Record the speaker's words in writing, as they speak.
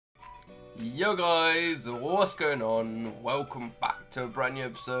Yo guys, what's going on? Welcome back to a brand new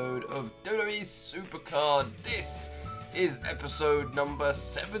episode of WWE Supercard. This is episode number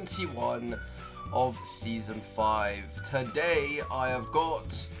 71 of season 5. Today I have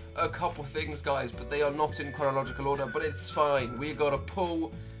got a couple things, guys, but they are not in chronological order, but it's fine. We got a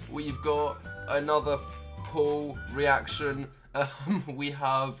pull, we've got another pull reaction, we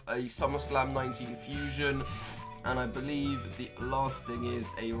have a SummerSlam 19 fusion, and I believe the last thing is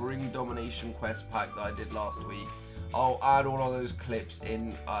a ring domination quest pack that I did last week. I'll add all of those clips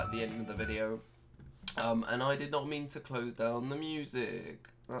in at the end of the video. And I did not mean to close down the music.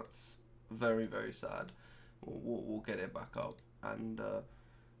 That's very, very sad. We'll get it back up, and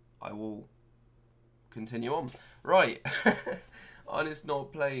I will continue on. Right. And it's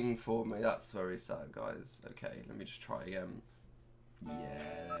not playing for me. That's very sad, guys. Okay, let me just try again. Yeah,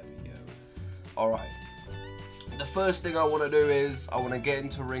 there we go. Alright. The first thing I want to do is I want to get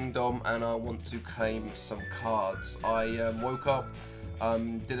into Ring Dom and I want to claim some cards. I woke up,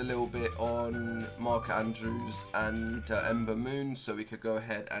 did a little bit on Mark Andrews and Ember Moon, so we could go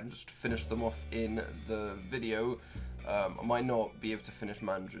ahead and just finish them off in the video. I might not be able to finish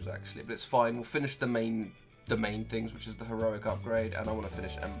Mandrews actually, but it's fine. We'll finish the main things, which is the heroic upgrade, and I want to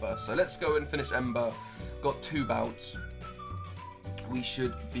finish Ember. So let's go and finish Ember. Got 2 bouts. We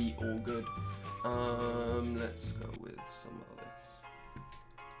should be all good. Let's go with some of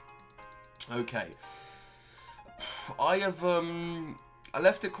this. Okay. I have I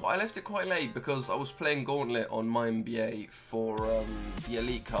left it quite late because I was playing Gauntlet on my NBA for the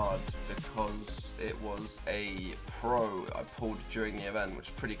Elite card, because it was a pro I pulled during the event, which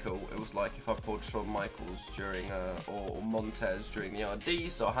is pretty cool. It was like if I pulled Shawn Michaels during or Montez during the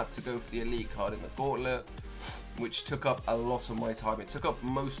RD, so I had to go for the Elite card in the Gauntlet, which took up a lot of my time. It took up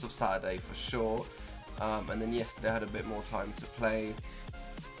most of Saturday for sure, and then yesterday I had a bit more time to play.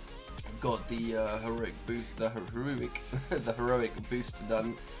 Got the heroic booster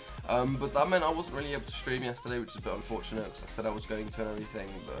done, but that meant I wasn't really able to stream yesterday, which is a bit unfortunate because I said I was going to and everything,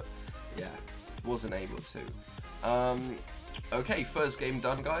 but yeah, wasn't able to. Okay, first game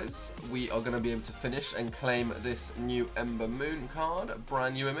done, guys. We are going to be able to finish and claim this new Ember Moon card,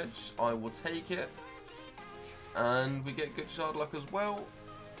 brand new image. I will take it. And we get good shard luck as well.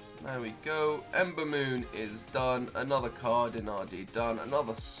 There we go. Ember Moon is done. Another card in RD done.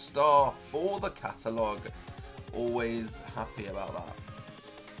 Another star for the catalogue. Always happy about that.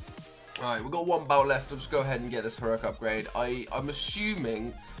 Alright, we've got 1 bout left. I'll just go ahead and get this heroic upgrade. I'm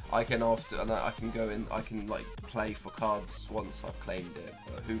assuming I can I can go in, I can like play for cards once I've claimed it,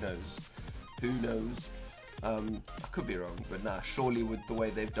 but who knows? Who knows? I could be wrong, but nah, surely with the way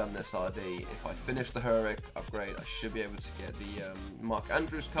they've done this RD, if I finish the heroic upgrade, I should be able to get the Mark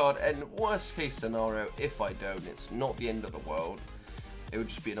Andrews card, and worst case scenario, if I don't, it's not the end of the world. It would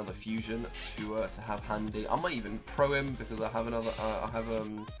just be another fusion to have handy. I might even pro him because I have another, I have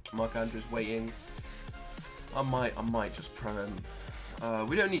Mark Andrews waiting. I might just pro him.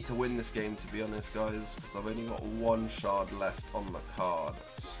 We don't need to win this game, to be honest, guys, because I've only got 1 shard left on the card.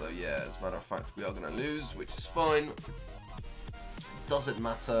 So yeah, as a matter of fact, we are going to lose, which is fine. Doesn't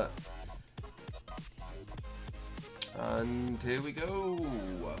matter. And here we go.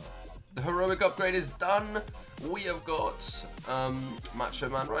 The heroic upgrade is done. We have got Macho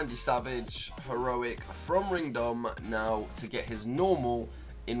Man Randy Savage heroic from Ring Dom now to get his normal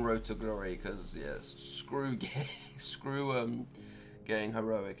in Road to Glory, because yes, screw getting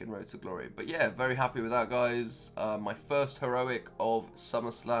heroic in Road to Glory. But yeah, very happy with that, guys. My first heroic of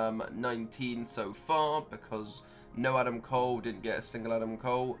SummerSlam 19 so far, because no Adam Cole, didn't get a single Adam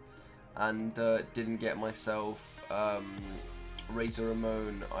Cole, and didn't get myself Razor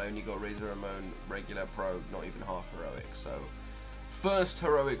Ramon. I only got Razor Ramon regular pro, not even half heroic. So first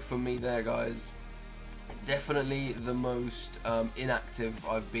heroic for me there, guys. Definitely the most inactive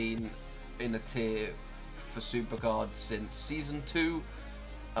I've been in a tier for Supercard since season 2,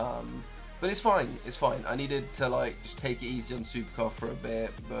 but it's fine. I needed to like just take it easy on Supercard for a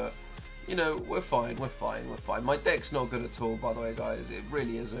bit, but you know, we're fine. My deck's not good at all, by the way, guys. It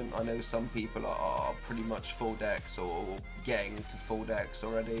really isn't. I know some people are pretty much full decks or getting to full decks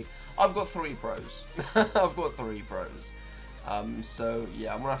already. I've got 3 pros. I've got 3 pros. So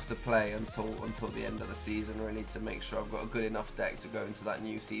yeah, I'm gonna have to play until the end of the season, really, to make sure I've got a good enough deck to go into that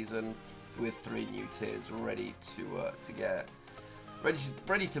new season with 3 new tiers ready to get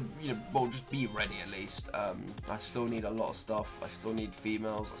ready to, you know, well, just be ready at least. I still need a lot of stuff. I still need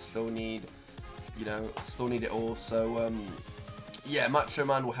females. I still need, you know, I still need it all. So yeah, Macho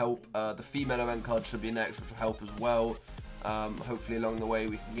Man will help. The female event card should be next, which will help as well. Hopefully along the way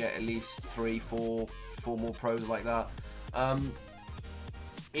we can get at least 3, 4 more pros like that.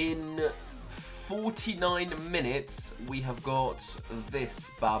 In 49 minutes, we have got this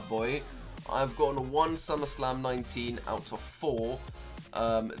bad boy. I've gotten 1 SummerSlam 19 out of 4.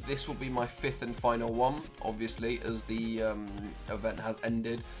 This will be my 5th and final one, obviously, as the event has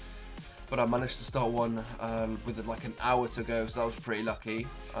ended. But I managed to start one with like an hour to go, so that was pretty lucky.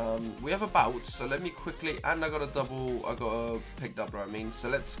 We have a bout, so let me quickly, and I got a picked up, I mean. So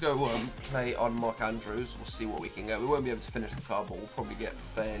let's go play on Mark Andrews. We'll see what we can get. We won't be able to finish the card, but we'll probably get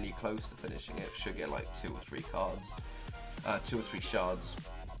fairly close to finishing it. Should get like 2 or 3 cards, 2 or 3 shards.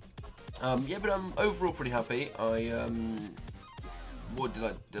 Yeah, but I'm overall pretty happy. What did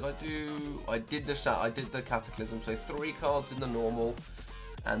I do? I did the Cataclysm, so 3 cards in the normal,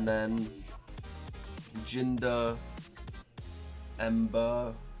 and then Jinder,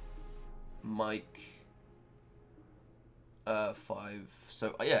 Ember, Mike, 5.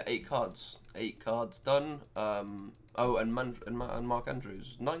 So yeah, 8 cards. 8 cards done. Oh, and Mark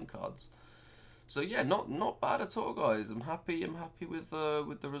Andrews, 9 cards. So yeah, not bad at all, guys. I'm happy with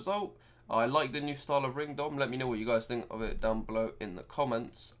the result. I like the new style of ring dom. Let me know what you guys think of it down below in the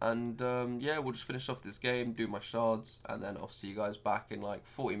comments. And yeah, we'll just finish off this game, do my shards, and then I'll see you guys back in like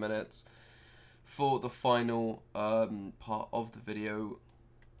 40 minutes for the final part of the video,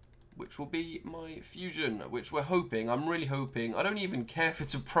 which will be my fusion, which we're hoping, I'm really hoping, I don't even care if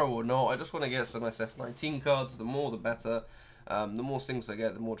it's a pro or not, I just want to get some SS19 cards. The more the better. The more things I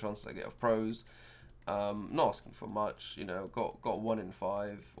get, the more chances I get of pros. Not asking for much, you know, got 1 in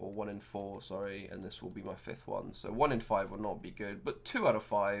 5, or 1 in 4, sorry, and this will be my 5th one. So 1 in 5 will not be good, but 2 out of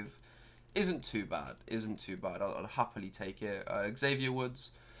 5 isn't too bad, I'll happily take it. Xavier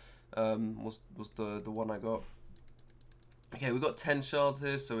Woods was the one I got. Okay, we got 10 shards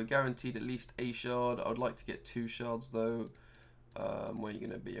here, so we're guaranteed at least a shard. I would like to get 2 shards though. Where are you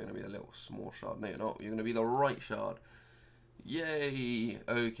going to be? You're going to be the little small shard. No, you're not. You're going to be the right shard. Yay!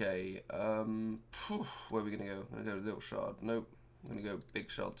 Okay. Where are we going to go? I'm going to go to little shard. Nope. I'm going to go big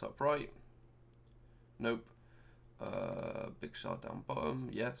shard top right. Nope. Big shard down bottom.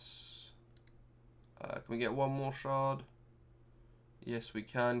 Yes. Can we get 1 more shard? Yes, we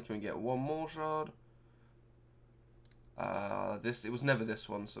can. Can we get 1 more shard? It was never this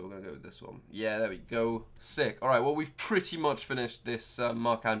one, so we're gonna go with this one. Yeah, there we go. Sick. Alright, well, we've pretty much finished this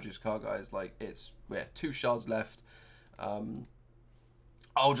Mark Andrews card, guys. Like, it's 2 shards left.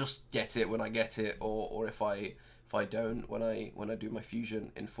 I'll just get it when I get it, or if I don't, when I do my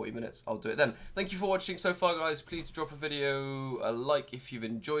fusion in 40 minutes, I'll do it then. Thank you for watching so far, guys. Please do drop a video, a like if you've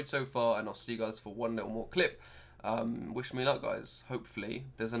enjoyed so far, and I'll see you guys for one little more clip. Wish me luck, guys. Hopefully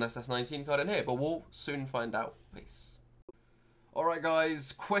there's an SS19 card in here, but we'll soon find out. Peace. Alright,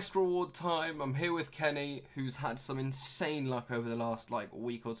 guys, quest reward time. I'm here with Kenny, who's had some insane luck over the last like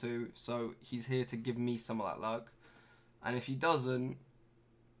week or 2, so he's here to give me some of that luck. And if he doesn't,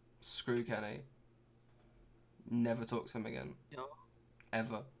 screw Kenny. Never talk to him again. Yeah.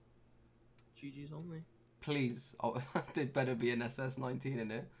 Ever. GG's only. Please. Oh, there'd better be an SS19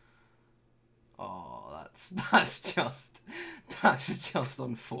 in it. Oh, that's just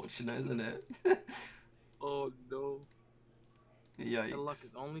unfortunate, isn't it? Oh no. Yikes. The luck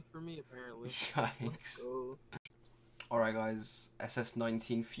is only for me, apparently. Yikes. Alright, guys.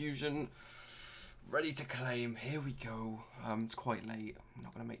 SS19 fusion. Ready to claim. Here we go. It's quite late. I'm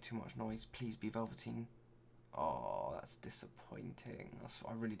not going to make too much noise. Please be Velveteen. Oh, that's disappointing.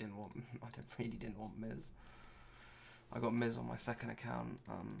 I really didn't want Miz. I got Miz on my 2nd account.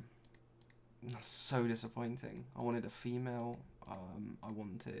 That's so disappointing. I wanted a female. I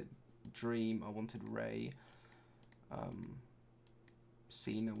wanted Dream. I wanted Ray.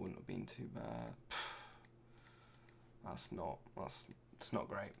 Cena wouldn't have been too bad. It's not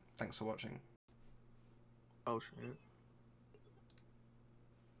great. Thanks for watching. Oh shit.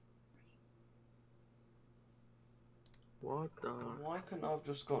 What the? Why couldn't I have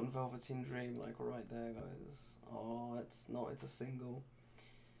just gotten Velveteen Dream like right there, guys? Oh, it's not. It's a single.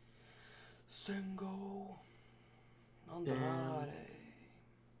 Andrade.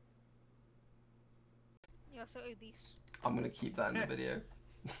 You're so obese. I'm gonna keep that in the video.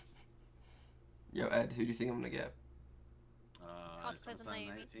 Yo, Ed, who do you think I'm gonna get?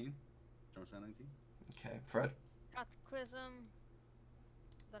 SS19. Okay, Fred? Cataclysm.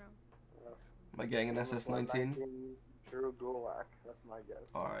 Don't know. Am I getting an SS19? Drew Gulak, that's my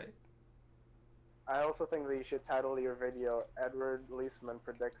guess. Alright. I also think that you should title your video, Edward Leisman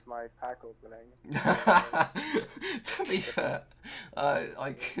predicts my pack opening. To be fair,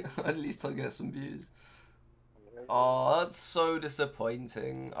 at least I'll get some views. Oh, that's so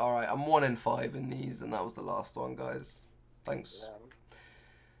disappointing. Alright, I'm 1 in 5 in these, and that was the last one, guys. Thanks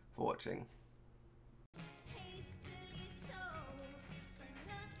for watching.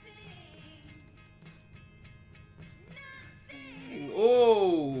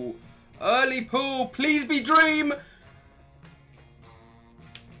 belly pull. Please be dream.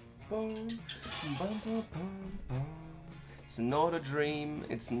 Boom, bum, bum, bum, bum. It's not a dream.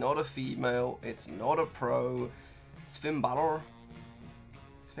 It's not a female. It's not a pro. It's Finn Balor.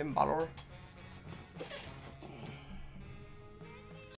 Finn Balor.